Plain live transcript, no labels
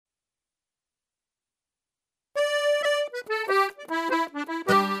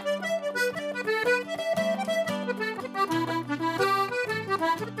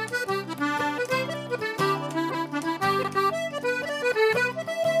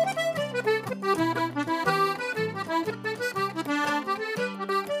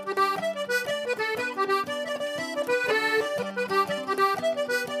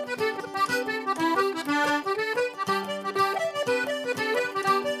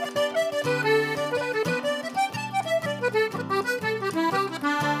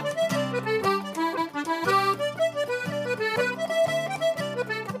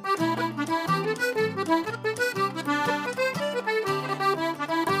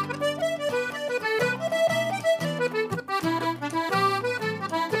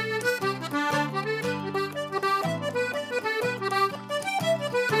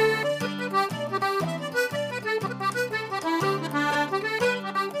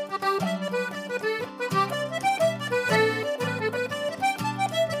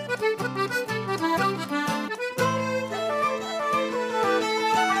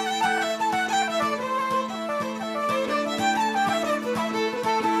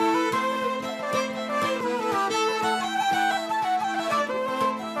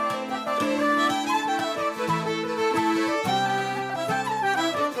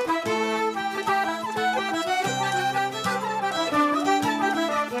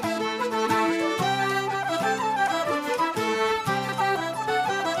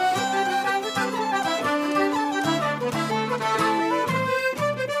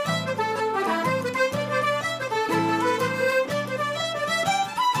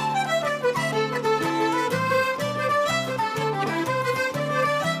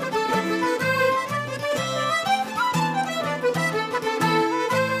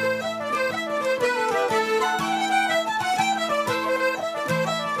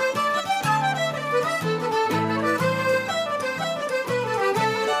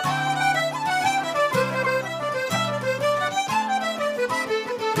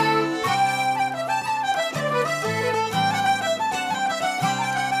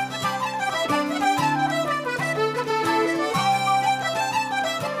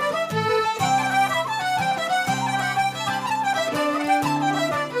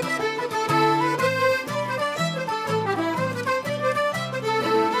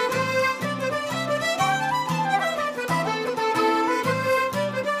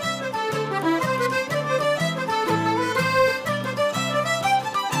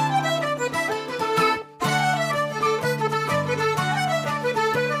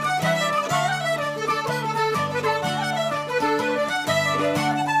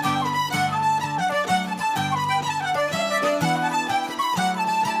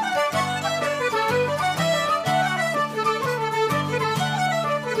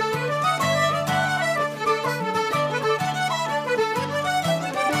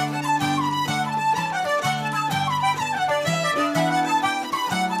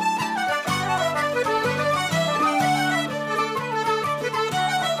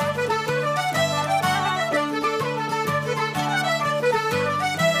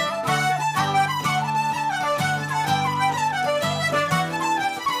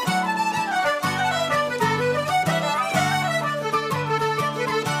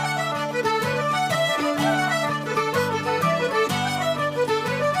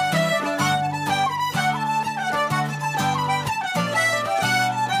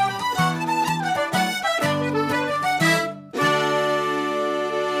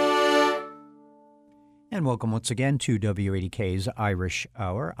And welcome once again to W80K's Irish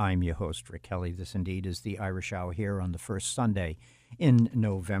Hour. I'm your host, Rick Kelly. This indeed is the Irish Hour here on the first Sunday in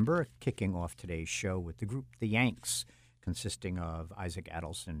November, kicking off today's show with the group The Yanks, consisting of Isaac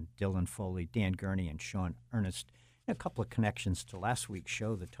Adelson, Dylan Foley, Dan Gurney, and Sean Ernest. And a couple of connections to last week's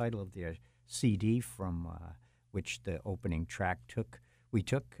show. The title of their CD from which the opening track we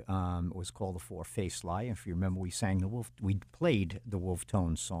took was called The Four-Faced Lie. If you remember, we played the Wolf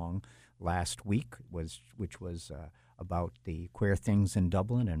Tone song last week, which was about the queer things in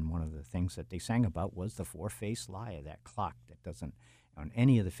Dublin, and one of the things that they sang about was the four-faced lie, that clock that doesn't, on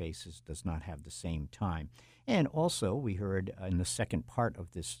any of the faces, does not have the same time. And also, we heard in the second part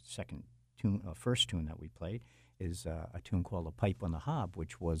of this first tune that we played, is a tune called A Pipe on the Hob,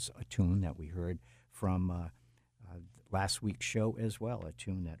 which was a tune that we heard from last week's show as well, a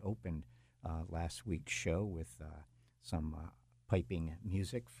tune that opened last week's show with some piping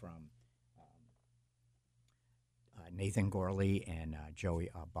music from Nathan Gorley and Joey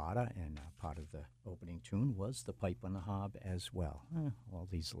Abada, and part of the opening tune was The Pipe on the Hob as well. All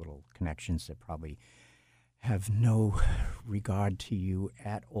these little connections that probably have no regard to you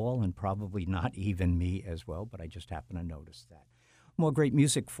at all, and probably not even me as well, but I just happen to notice that. More great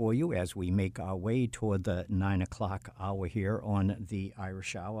music for you as we make our way toward the 9 o'clock hour here on the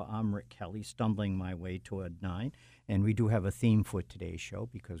Irish Hour. I'm Rick Kelly, stumbling my way toward 9, and we do have a theme for today's show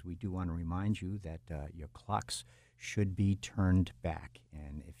because we do want to remind you that your clocks should be turned back.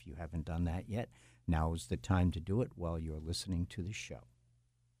 And if you haven't done that yet, now is the time to do it while you're listening to the show.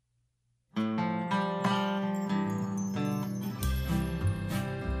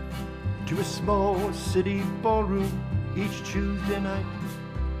 To a small city ballroom each Tuesday night,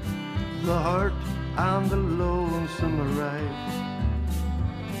 the hurt and the lonesome arrive.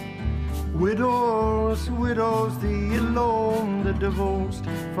 Widows, the alone, the divorced,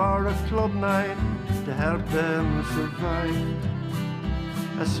 for a club night to help them survive.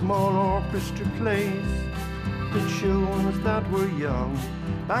 A small orchestra plays the tunes that were young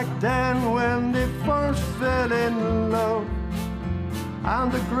back then when they first fell in love.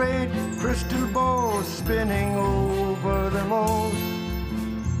 And the great crystal ball spinning over them all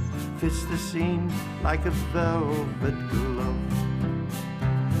fits the scene like a velvet glove.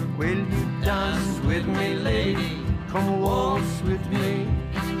 Will you dance with me, lady? Come waltz with me.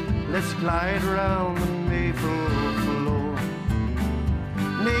 Let's glide around the maple floor.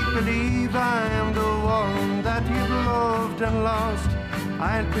 Make believe I'm the one that you've loved and lost.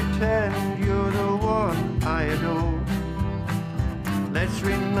 I'll pretend you're the one I adore. Let's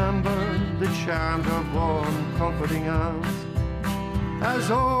remember the charms of warm, comforting arms as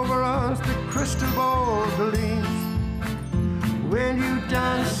over us the crystal ball gleams. Will you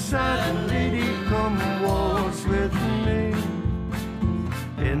dance, sad lady? Come waltz with me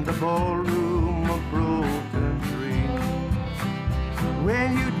in the ballroom of broken dreams.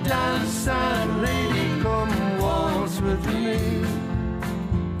 Will you dance, sad lady? Come waltz with me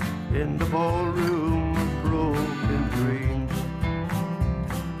in the ballroom of broken dreams.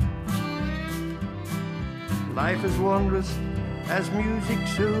 Life is wondrous as music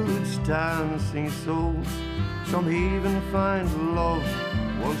soothes dancing souls. Some even find love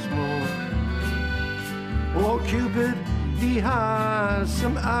once more. Oh, Cupid, he has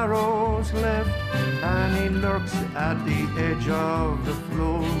some arrows left, and he lurks at the edge of the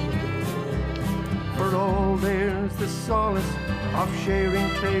floor. For all there's the solace of sharing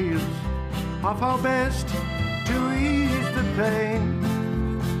tales of how best to ease the pain.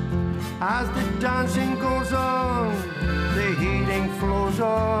 As the dancing goes on, the healing flows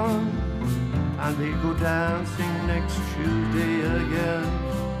on, and they go dancing next Tuesday again.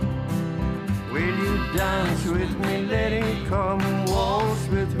 Will you dance with me, lady? Come waltz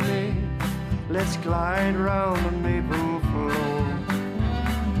with me. Let's glide round the maple floor.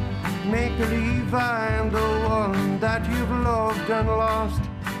 Make believe I'm the one that you've loved and lost.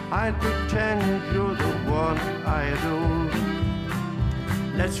 I'll pretend you're the one I adore.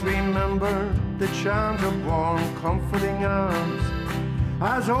 Let's remember the charms of warm, comforting arms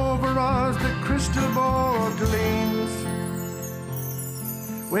as over us the crystal ball gleams.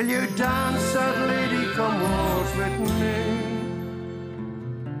 Will you dance, sad lady? Come waltz with me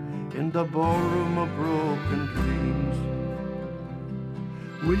in the ballroom of broken dreams.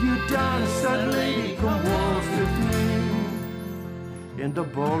 Will you dance, sad lady? Come waltz with me in the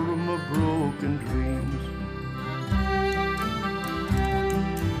ballroom of broken dreams.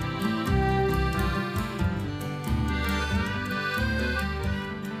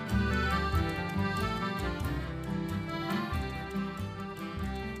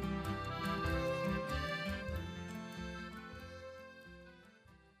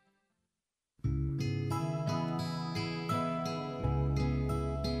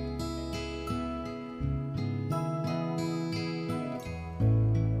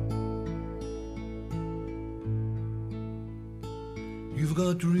 You've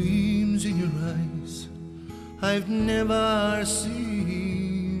got dreams in your eyes I've never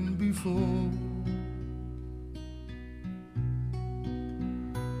seen before.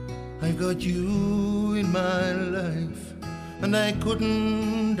 I've got you in my life, and I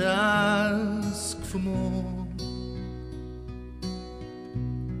couldn't ask for more.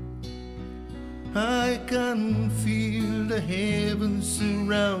 I can feel the heavens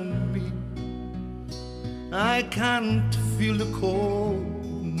surround me. I can't feel the cold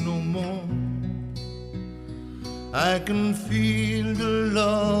no more. I can feel the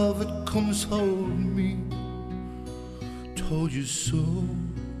love that comes hold me. Told you so.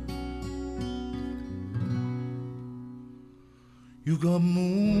 You got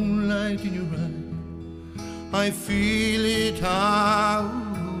moonlight in your eye, I feel it how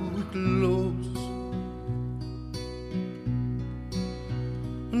it glows.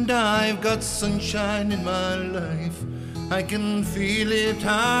 And I've got sunshine in my life, I can feel it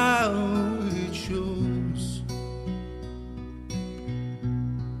how it shows.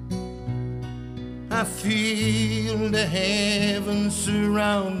 I feel the heavens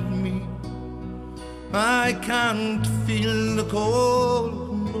surround me. I can't feel the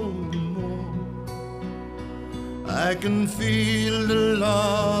cold no more. I can feel the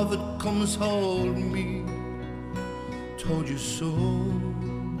love that comes hold me. Told you so.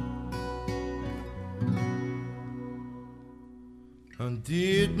 And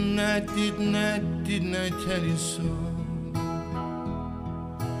didn't I tell you so?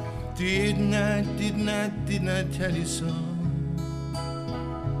 Didn't I tell you so?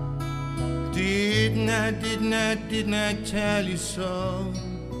 Didn't I tell you so?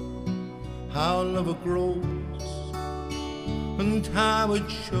 How love grows and how it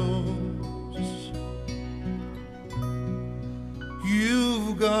shows.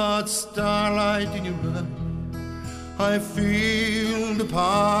 You've got starlight in your eye, I feel the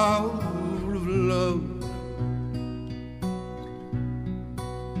power of love.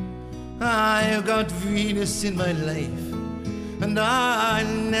 I've got Venus in my life, and I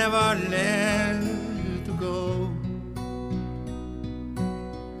never let it go.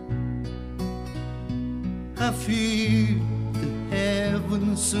 I feel the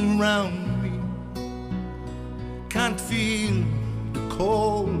heavens surround me. Can't feel the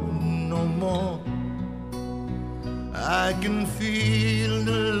cold no more. I can feel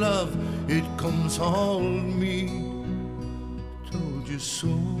the love, it comes hold me. Told you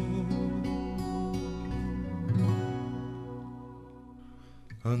so.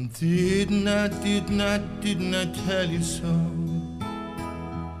 And didn't I tell you so?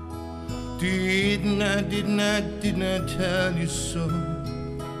 Didn't I tell you so?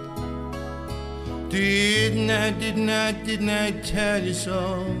 Didn't I tell you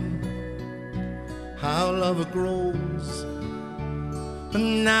so? How love grows,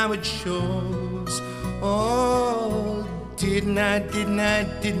 and now it shows. Oh, didn't I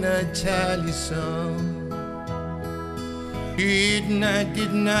tell you so? Didn't I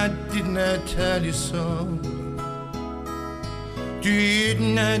tell you so?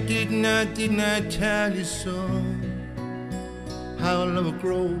 Didn't I tell you so? How love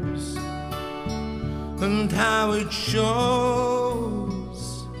grows and how it shows.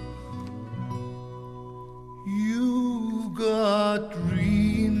 You've got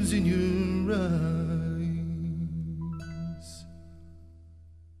dreams in your eyes.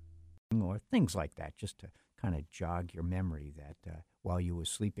 Or things like that, just to kind of jog your memory that while you were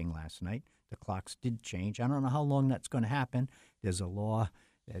sleeping last night, the clocks did change. I don't know how long that's going to happen. There's a law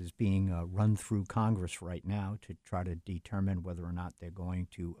that is being run through Congress right now to try to determine whether or not they're going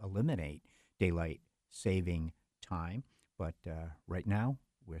to eliminate daylight saving time. But right now,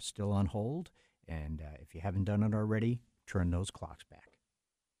 we're still on hold. And if you haven't done it already, turn those clocks back.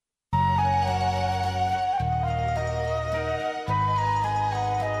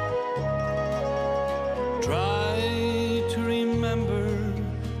 Try to remember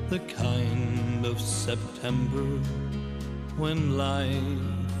the kind of September when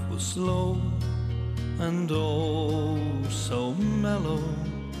life was slow and oh so mellow.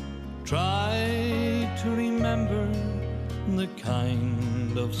 Try to remember the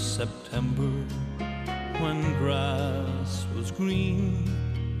kind of September when grass was green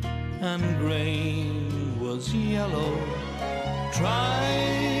and grain was yellow.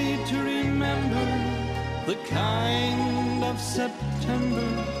 Try to remember the kind of September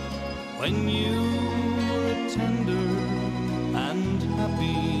when you were a tender and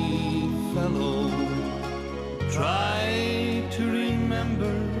happy fellow. Try to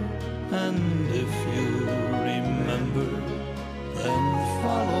remember, and if you remember, then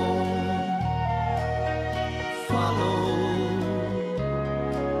follow.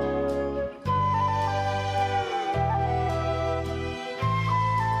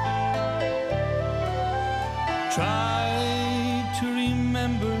 Try to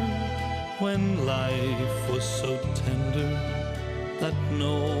remember when life was so tender that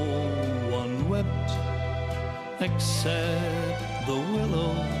no one wept except the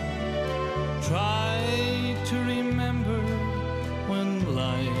willow. Try to remember when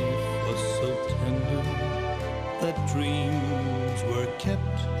life was so tender that dreams were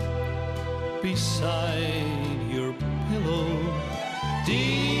kept beside your pillow.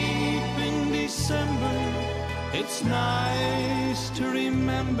 Deep in December, it's nice to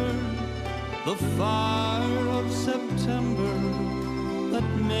remember the fire of September that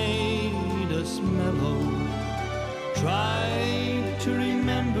made us mellow. Try to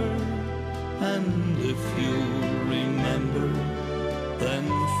remember, and if you remember, then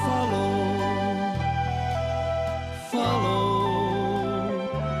follow.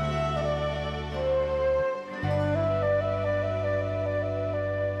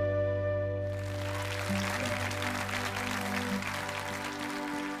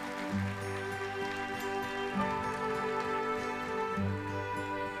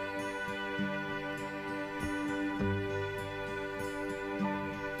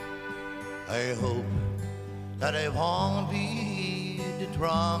 I hope that I won't be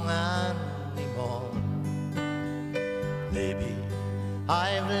wrong anymore. Maybe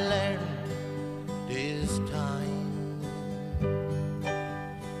I've learned this time.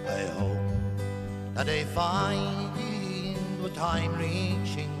 I hope that I find what I'm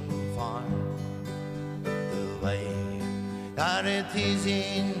reaching for, the way that it is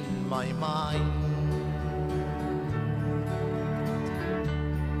in my mind.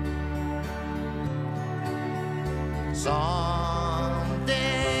 Someday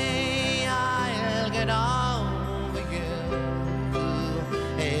I'll get over you,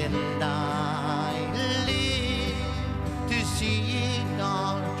 and I'll live to see it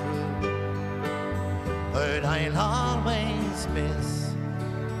all through. But I'll always miss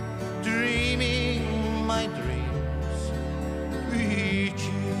dreaming my dreams with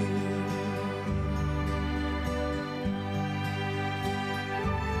you.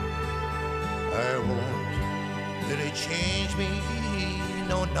 I won't let it change me,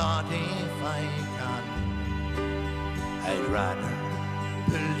 no, not if I can. I'd rather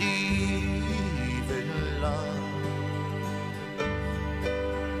believe in love.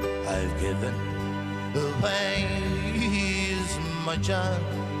 I've given away as much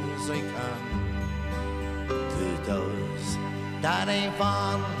as I can to those that I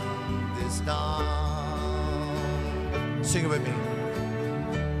found this dawn. Sing it with me.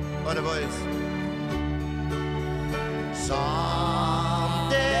 What a voice.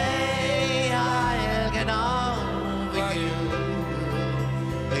 Someday I'll get over you,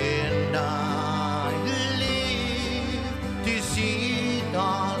 and I'll live to see it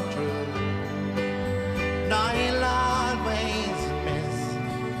all through. And I'll always miss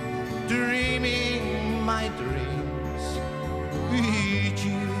dreaming my dreams with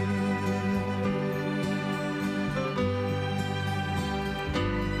you.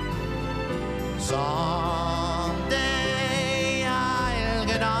 Someday I'll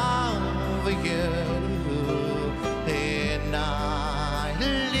get over you, and I'll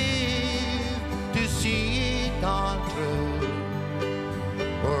live to see it all through.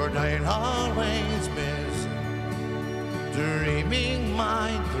 But I'll always miss dreaming my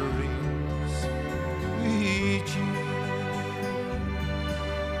dreams with you.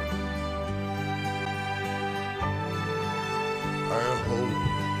 I hope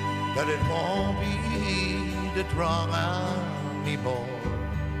that it won't be that wrong anymore.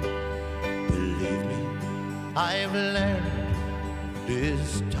 Believe me, I've learned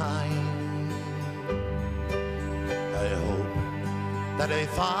this time. I hope that I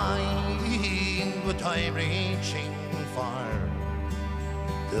find what I'm reaching for,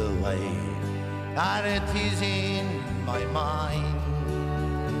 the way that it is in my mind.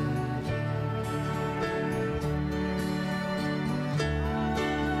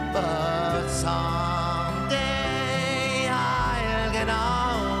 But someday I'll get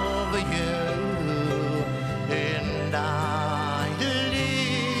over you, and I'll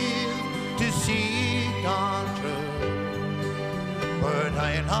live to see it all through. But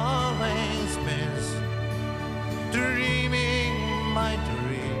I'll always miss dreaming my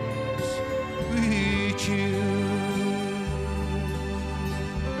dreams with you.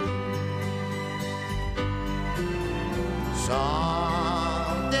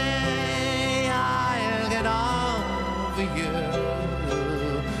 Someday I'll get over you,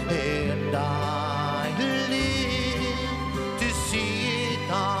 and I'll live to see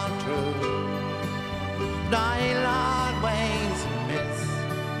it all through. And I'll always miss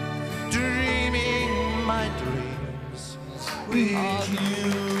dreaming my dreams. with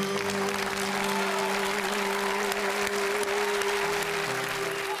you.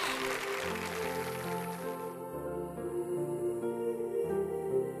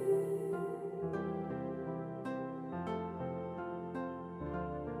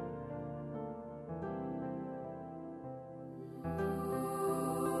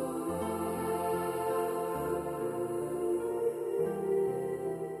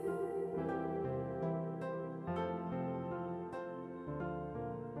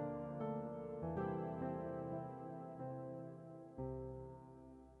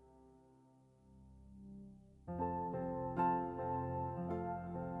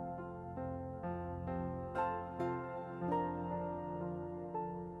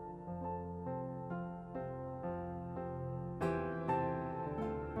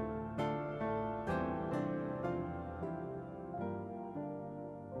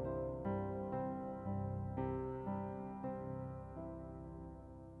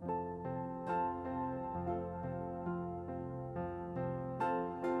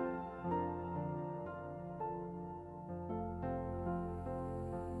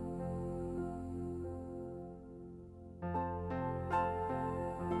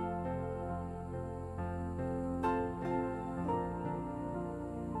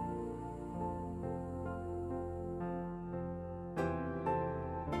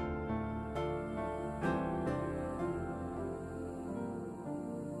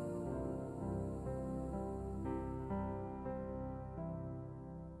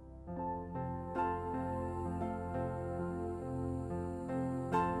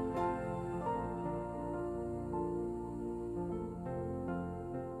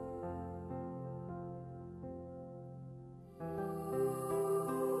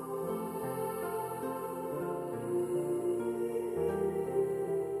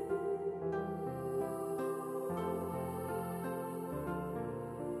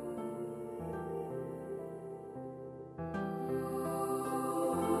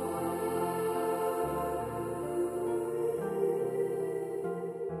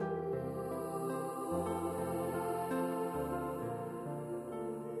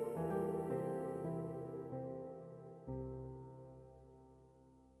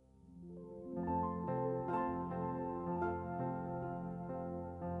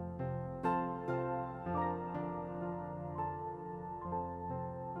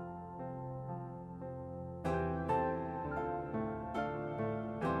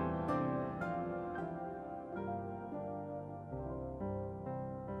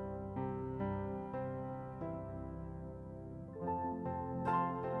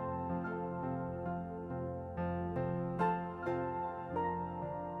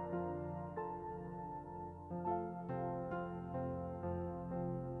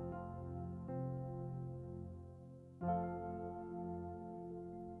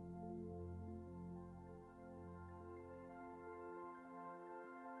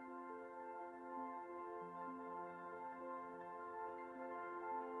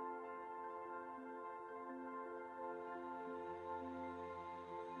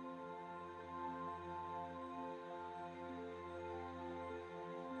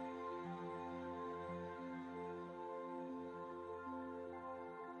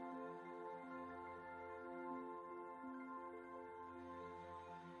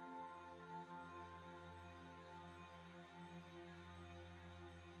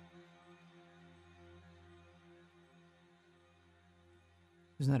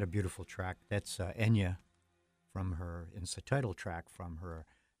 Isn't that a beautiful track? That's Enya from her, it's the title track from her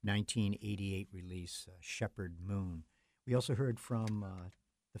 1988 release, Shepherd Moon. We also heard from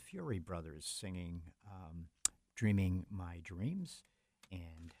the Fury Brothers singing Dreaming My Dreams,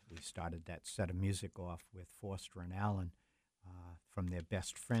 and we started that set of music off with Foster and Allen from their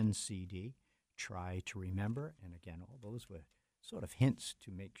Best Friends CD, Try to Remember. And again, all those were sort of hints to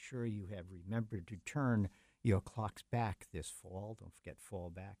make sure you have remembered to turn your clocks back this fall. Don't forget fall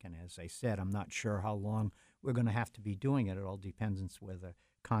back. And as I said, I'm not sure how long we're going to have to be doing it. It all depends on whether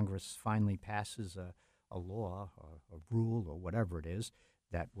Congress finally passes a law or a rule or whatever it is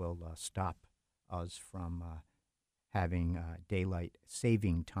that will stop us from having daylight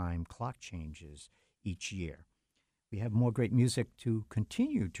saving time clock changes each year. We have more great music to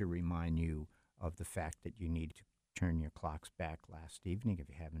continue to remind you of the fact that you need to turn your clocks back last evening. If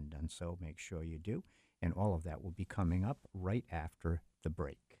you haven't done so, make sure you do. And all of that will be coming up right after the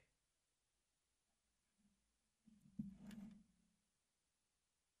break.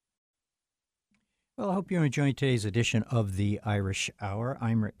 Well, I hope you're enjoying today's edition of the Irish Hour.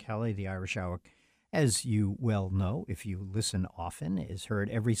 I'm Rick Kelly. The Irish Hour as you well know, if you listen often, is heard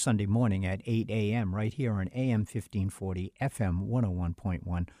every Sunday morning at 8 a.m. right here on AM 1540, FM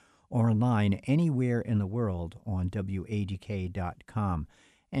 101.1, or online anywhere in the world on WADK.com.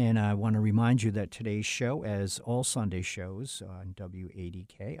 And I want to remind you that today's show, as all Sunday shows on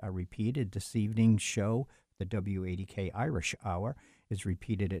WADK, are repeated. This evening's show, the WADK Irish Hour, is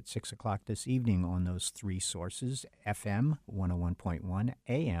repeated at 6 o'clock this evening on those three sources, FM 101.1,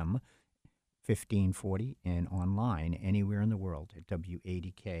 AM 1540, and online anywhere in the world at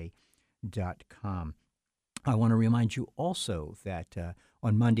WADK.com. I want to remind you also that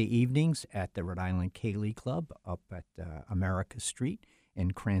on Monday evenings at the Rhode Island Ceilidh Club up at America Street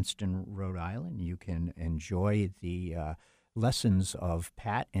in Cranston, Rhode Island, you can enjoy the lessons of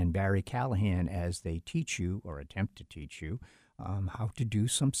Pat and Barry Callahan as they teach you, or attempt to teach you, how to do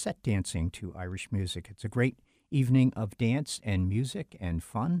some set dancing to Irish music. It's a great evening of dance and music and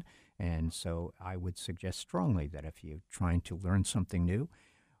fun, and so I would suggest strongly that if you're trying to learn something new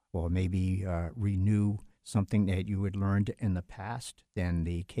or maybe renew something that you had learned in the past, then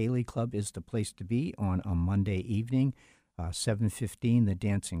the Ceilidh Club is the place to be on a Monday evening. 7:15, the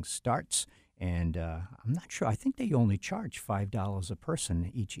dancing starts, and I'm not sure. I think they only charge $5 a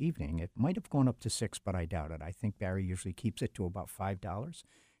person each evening. It might have gone up to $6, but I doubt it. I think Barry usually keeps it to about $5.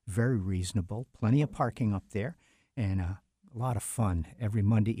 Very reasonable. Plenty of parking up there, and a lot of fun every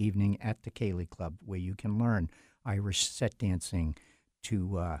Monday evening at the Ceilidh Club, where you can learn Irish set dancing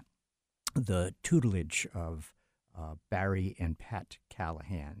to the tutelage of Barry and Pat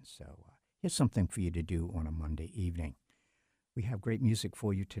Callahan. So here's something for you to do on a Monday evening. We have great music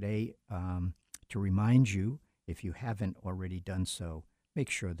for you today. To remind you, if you haven't already done so, make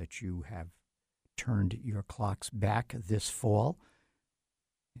sure that you have turned your clocks back this fall.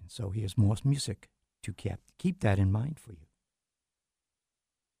 And so here's more music to keep that in mind for you.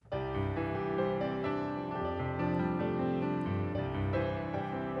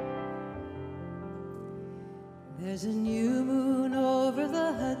 There's a new moon over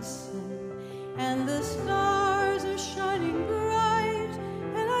the Hudson, and the stars are shining bright,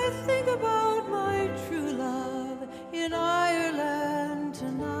 and I think about my true love in Ireland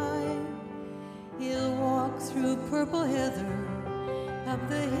tonight. He'll walk through purple heather, up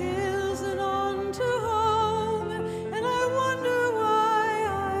the hills and on to home, and I wonder why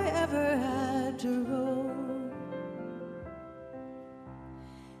I ever had to roam.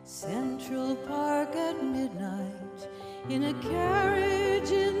 Central Park at midnight, in a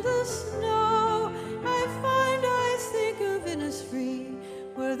carriage in the snow, I think of Innisfree,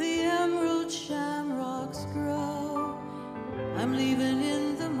 where the emerald shamrocks grow. I'm leaving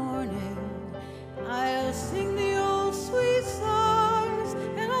in the morning, I'll sing the old sweet songs,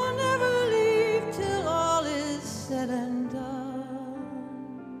 and I'll never leave till all is said and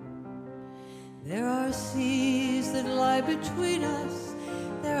done. There are seas that lie between us,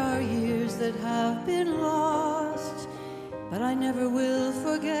 there are years that have been lost, but I never will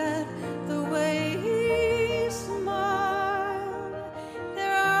forget the way he smiled.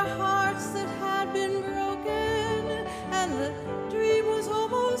 There are hearts that had been broken, and the dream was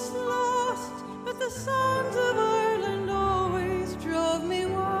almost lost, but the songs of Ireland always drove me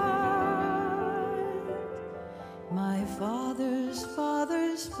wild. My father's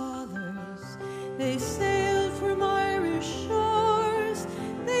fathers' fathers, they sailed from Irish shores,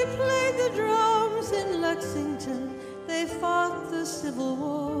 they played the drums in Lexington, they fought the Civil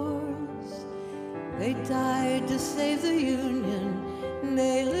Wars. They died to save the Union,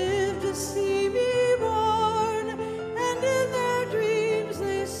 they lived to see me born, and in their dreams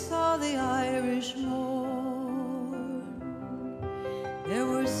they saw the Irish morn. There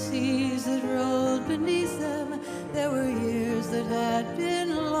were seas that rolled beneath them, there were years that had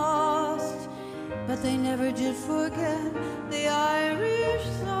been lost, but they never did forget the Irish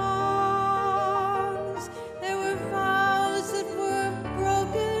songs. There were vows that were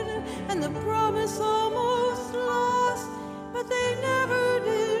broken, and the promise almost lost, but they never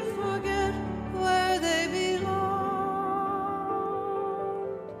did forget where they belonged.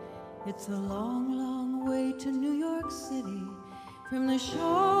 It's a long, long way to New York City, from the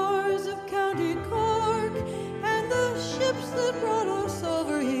shores of County Cork, and the ships that brought us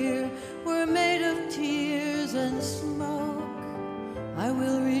over here were made of tears and smoke. I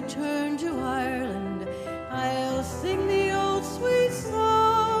will return to Ireland, I'll sing the old sweet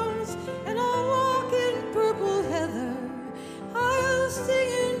songs, and I'll walk in purple heather, I'll sing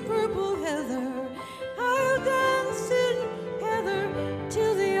in purple heather, I'll dance in heather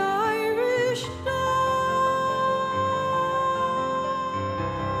till the Irish dawn.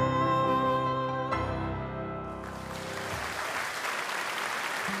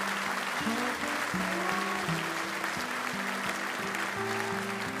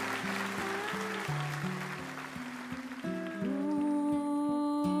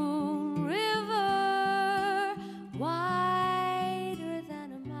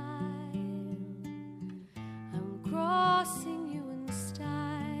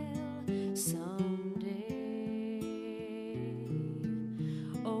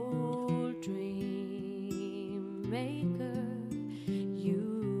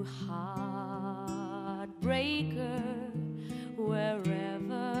 breaker,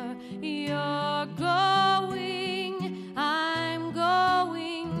 wherever you're going, I'm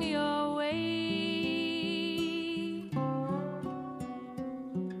going your way.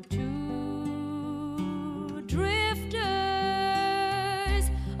 Two drifters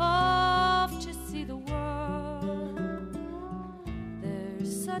off to see the world.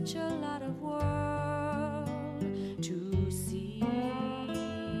 There's such a lot of world to see.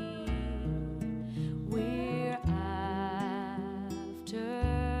 We're after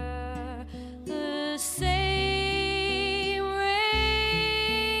the same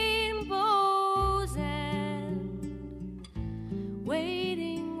rainbows and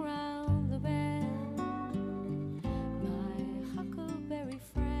waiting round the bend. My huckleberry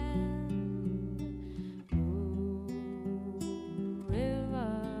friend, Moon River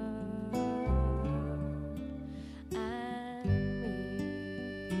and me.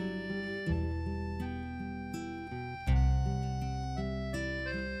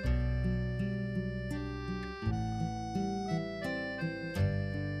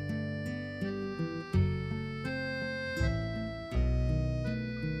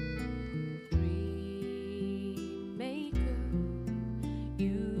 Dream maker,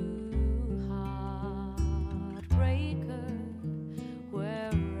 you heartbreaker,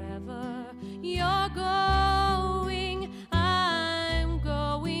 wherever you're going, I'm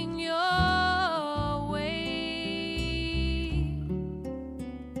going your way.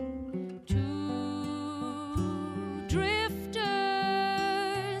 Two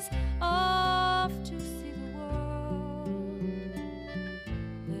drifters off to see the world.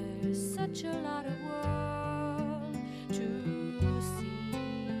 There's such a lot of world to see.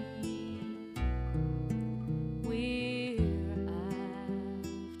 We're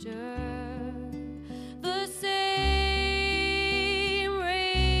after the same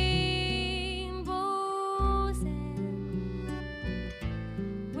rainbows and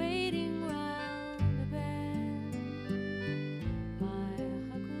waiting round the bend. My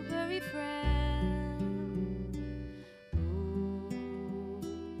huckleberry friend, Moon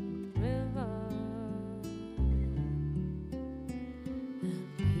River and me.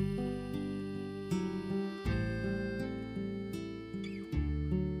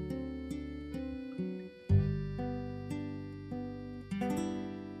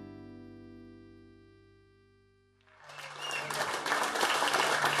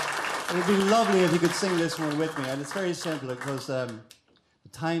 It would be lovely if you could sing this one with me, and it's very simple because the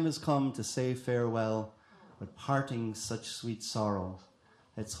time has come to say farewell, but parting such sweet sorrow.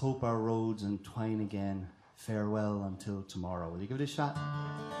 Let's hope our roads entwine again. Farewell until tomorrow. Will you give it a shot?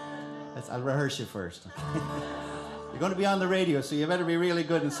 I'll rehearse you first. You're going to be on the radio, so you better be really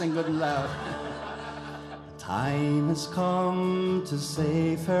good and sing good and loud. Time has come to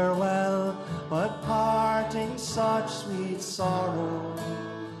say farewell, but parting such sweet sorrow.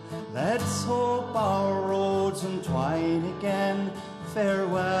 Let's hope our roads entwine again.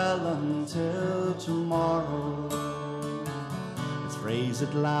 Farewell until tomorrow. Let's raise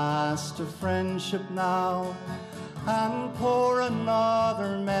at last to friendship now and pour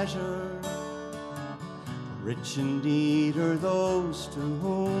another measure. Rich indeed are those to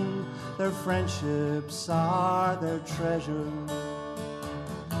whom their friendships are their treasure.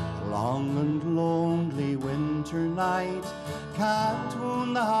 A long and lonely winter night can't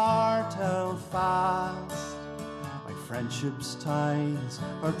wound the heart held fast by friendship's ties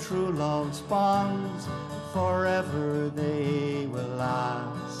or true love's bonds. Forever they will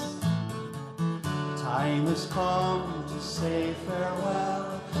last. Time has come to say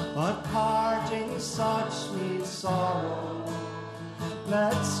farewell, but parting such sweet sorrow.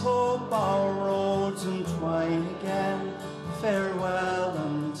 Let's hope our roads entwine again. Farewell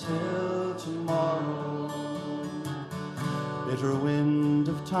until tomorrow. Bitter wind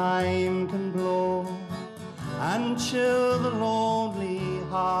of time can blow and chill the lonely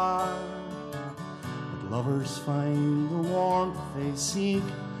heart, but lovers find the warmth they seek,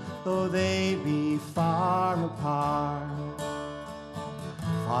 though they be far apart.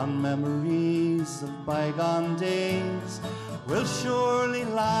 Fond memories of bygone days will surely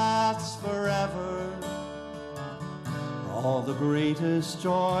last forever. All the greatest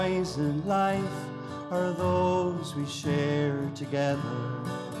joys in life are those we share together.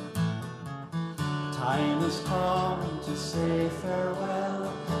 Time has come to say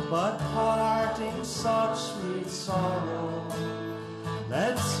farewell, but parting such sweet sorrow.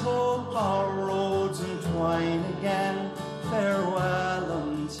 Let's hope our roads entwine again. Farewell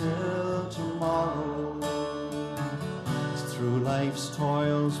until tomorrow. Through life's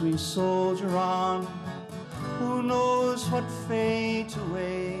toils we soldier on. Who knows what fate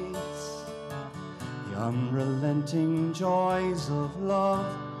awaits? The unrelenting joys of love,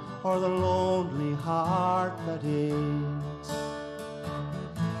 or the lonely heart that aches.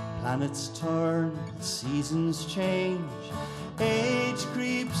 Planets turn, seasons change, age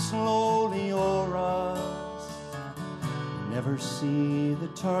creeps slowly o'er us. Never see the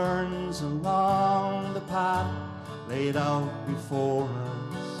turns along the path laid out before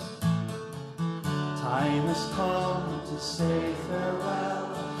us. Time has come to say farewell,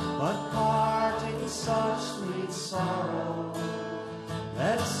 but parting such sweet sorrow.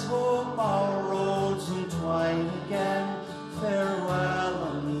 Let's hope our roads entwine again.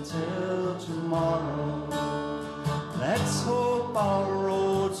 Farewell until tomorrow. Let's hope our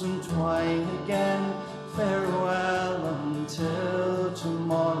roads entwine again. Farewell until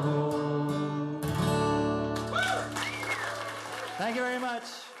tomorrow. Thank you very much.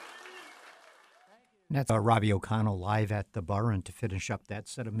 That's Robbie O'Connell live at the Burren to finish up that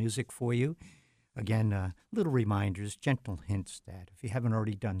set of music for you. Again, little reminders, gentle hints that if you haven't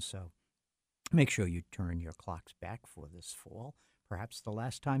already done so, make sure you turn your clocks back for this fall. Perhaps the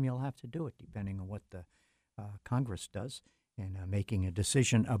last time you'll have to do it, depending on what the Congress does in making a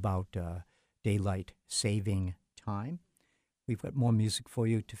decision about daylight saving time. We've got more music for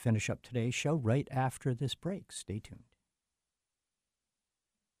you to finish up today's show right after this break. Stay tuned.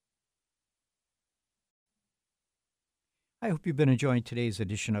 I hope you've been enjoying today's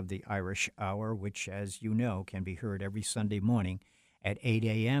edition of the Irish Hour, which, as you know, can be heard every Sunday morning at 8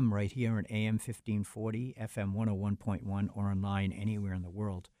 a.m. right here on AM 1540, FM 101.1, or online anywhere in the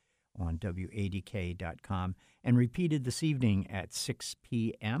world on WADK.com, and repeated this evening at 6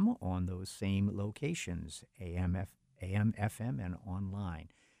 p.m. on those same locations, AM, FM, and online.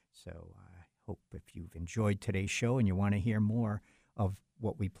 So I hope if you've enjoyed today's show and you want to hear more of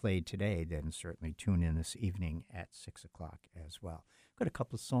what we played today, then certainly tune in this evening at 6 o'clock as well. Got a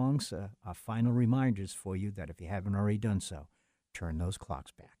couple of songs, final reminders for you that if you haven't already done so, turn those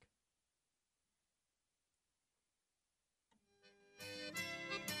clocks back.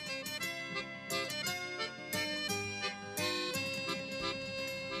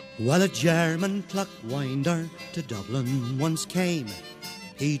 Well, a German clockwinder to Dublin once came.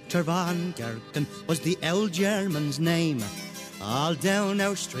 Peter von Gerken was the old German's name. All down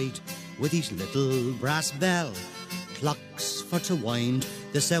our street with his little brass bell, clocks for to wind,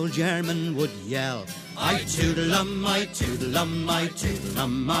 this old German would yell. I toodle-um, I toodle-um, I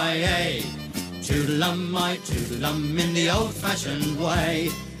toodle-um, my ay. Toodle-um, I toodle-um in the old-fashioned way.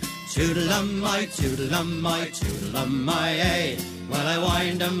 Toodle-um, I toodle-um, I toodle-um, my ay. Well, I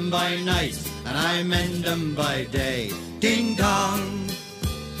wind 'em by night and I mend 'em by day. Ding-dong,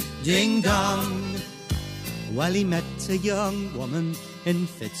 ding-dong. Well, he met a young woman in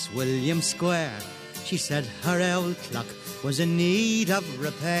Fitzwilliam Square. She said her old clock was in need of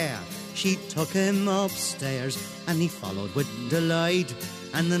repair. She took him upstairs and he followed with delight.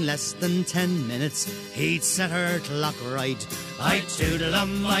 And in less than 10 minutes, he'd set her clock right. I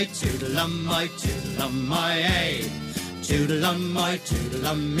toodle-um, I toodle-um, I toodle-um, my ay. Toodle-um, I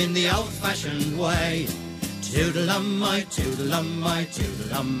toodle-um in the old-fashioned way. Toodle-um, I toodle-um, I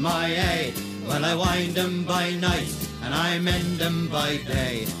toodle-um, my ay. Well, I wind 'em by night and I mend 'em by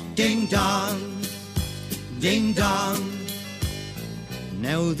day. Ding-dong, ding-dong.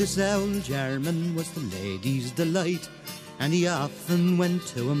 Now this old German was the lady's delight, and he often went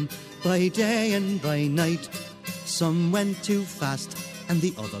to 'em by day and by night. Some went too fast and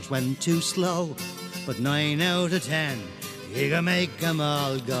the others went too slow, but 9 out of 10 he can make 'em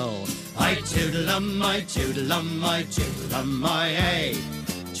all go. I toodle-um, I toodle-um, I toodle-um, my ay.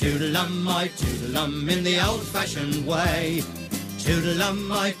 Toodle-um, I toodle-um in the old-fashioned way.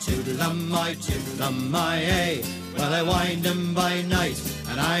 Toodle-um, I toodle-um, I toodle-um, my ay. Well, I wind 'em by night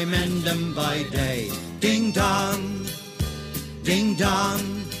and I mend 'em by day. Ding-dong,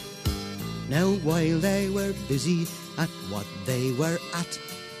 ding-dong. Now while they were busy at what they were at,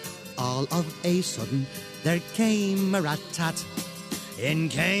 all of a sudden there came a rat-tat. In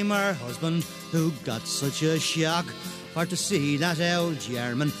came her husband, who got such a shock for to see that old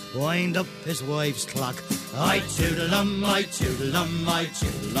German wind up his wife's clock. I toodle-um, I toodle-um, I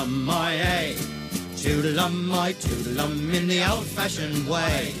toodle-um, my ay. Toodle-um, I toodle-um in the old-fashioned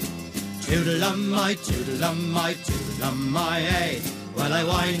way. Toodle-um, I toodle-um, I toodle-um, my ay. Well, I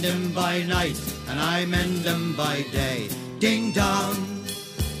wind 'em by night and I mend 'em by day. Ding-dong,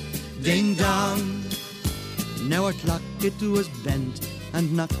 ding-dong. Now her clock, it was bent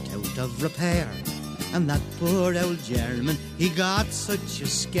and knocked out of repair, and that poor old German, he got such a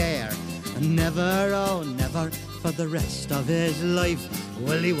scare. And never, oh never, for the rest of his life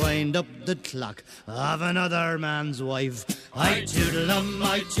will he wind up the clock of another man's wife. I toodle-um,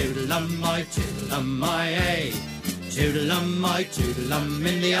 I toodle-um, toodle-um, my, eh. Toodle-um, my, toodle-um,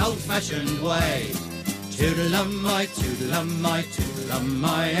 in the old-fashioned way. Toodle-um, my,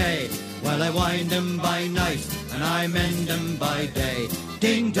 eh. Well, I wind 'em by night, and I mend 'em by day.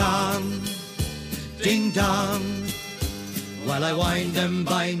 Ding-dong, ding-dong. Well, I wind 'em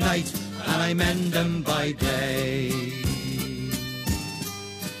by night, and I mend 'em by day.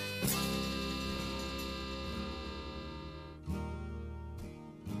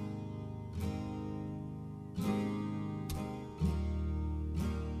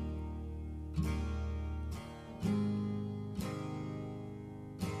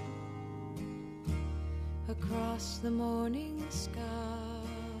 Across the morning sky,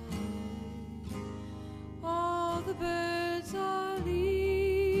 all the birds are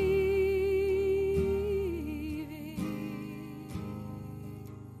leaving.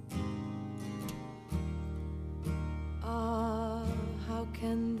 Ah, how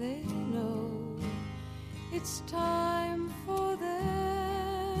can they know it's time for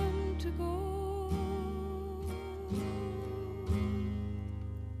them to go?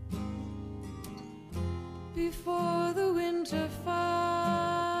 Before the winter fire,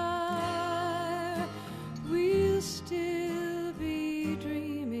 we'll still be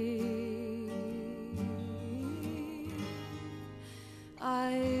dreaming.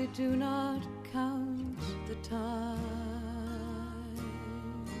 I do not count the time.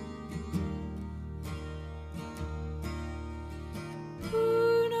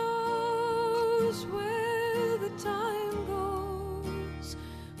 Who knows where the time goes?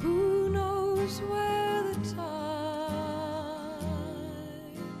 Who knows where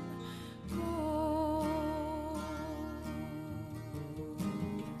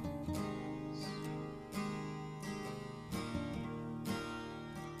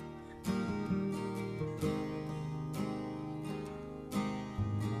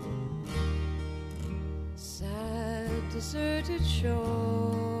deserted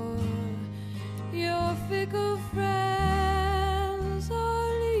shore, your fickle friends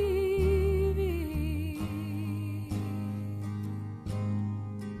are leaving.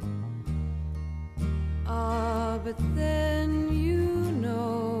 Ah, but then you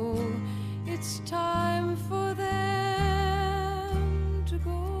know it's time for them to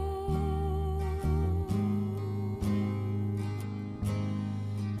go.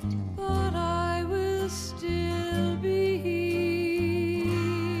 But I will still be here.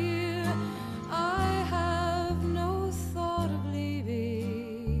 I have no thought of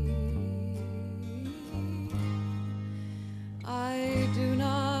leaving. I do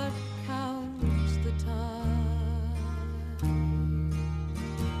not count the time.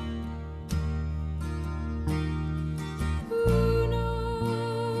 Who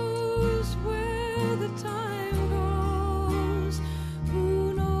knows where the time goes?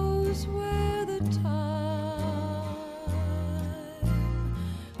 Who knows where the time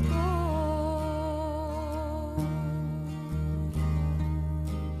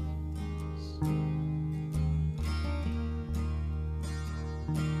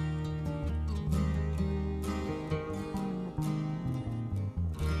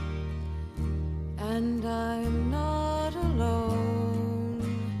and I'm not alone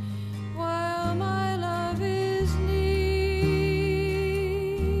while my love is near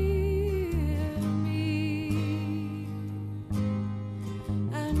me,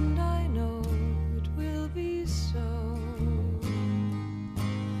 and I know it will be so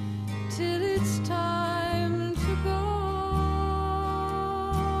till it's time to go.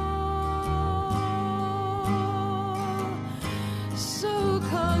 So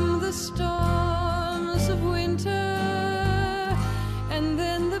come the storms of winter, and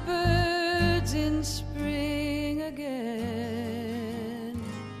then the birds in spring again.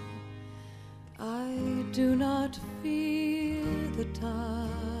 I do not fear the time.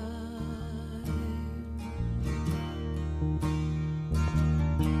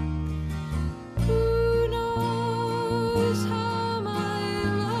 Who knows how my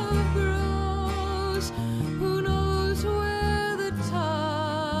love grows? Who knows where the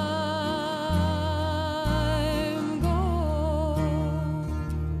time goes?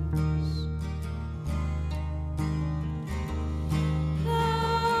 La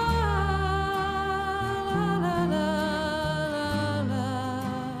la la la la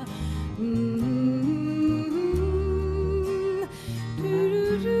la.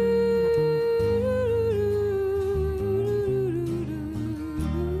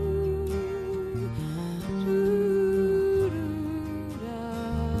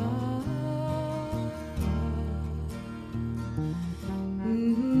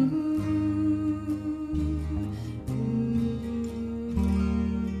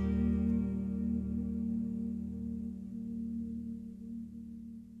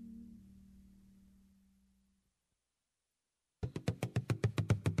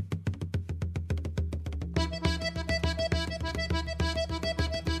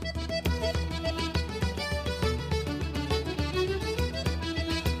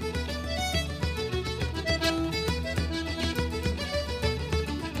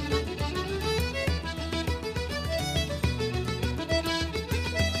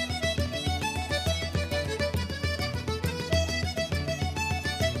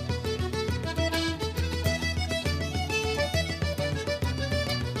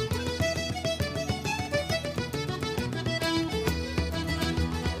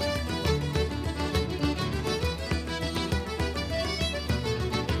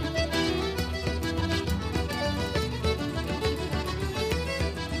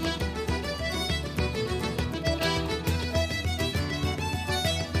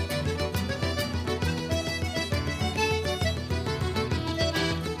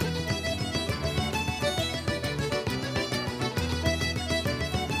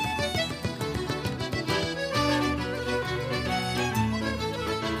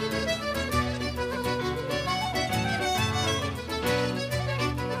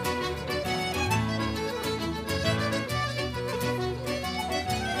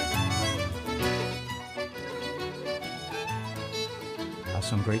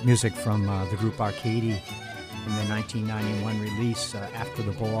 some great music from the group Arcady in their 1991 release, After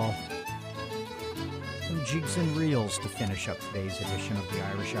the Ball. Some jigs and reels to finish up today's edition of the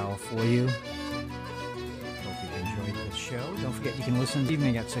Irish Hour for you. Hope you enjoyed this show. Don't forget you can listen this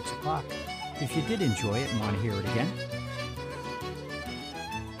evening at 6 o'clock if you did enjoy it and want to hear it again.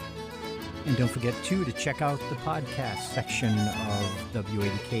 And don't forget, too, to check out the podcast section of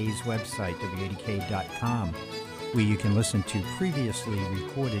W80K's website, W80K.com, where you can listen to previously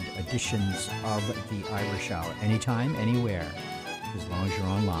recorded editions of the Irish Hour anytime, anywhere, as long as you're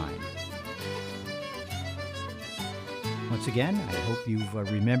online. Once again, I hope you've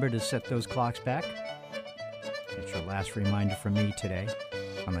remembered to set those clocks back. It's your last reminder from me today,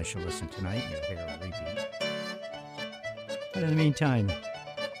 unless you listen tonight and you'll hear a repeat. But in the meantime,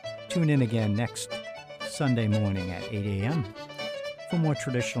 tune in again next Sunday morning at 8 a.m. for more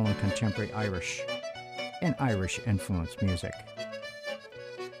traditional and contemporary Irish and Irish-influenced music.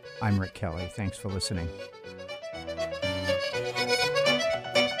 I'm Rick Kelly. Thanks for listening.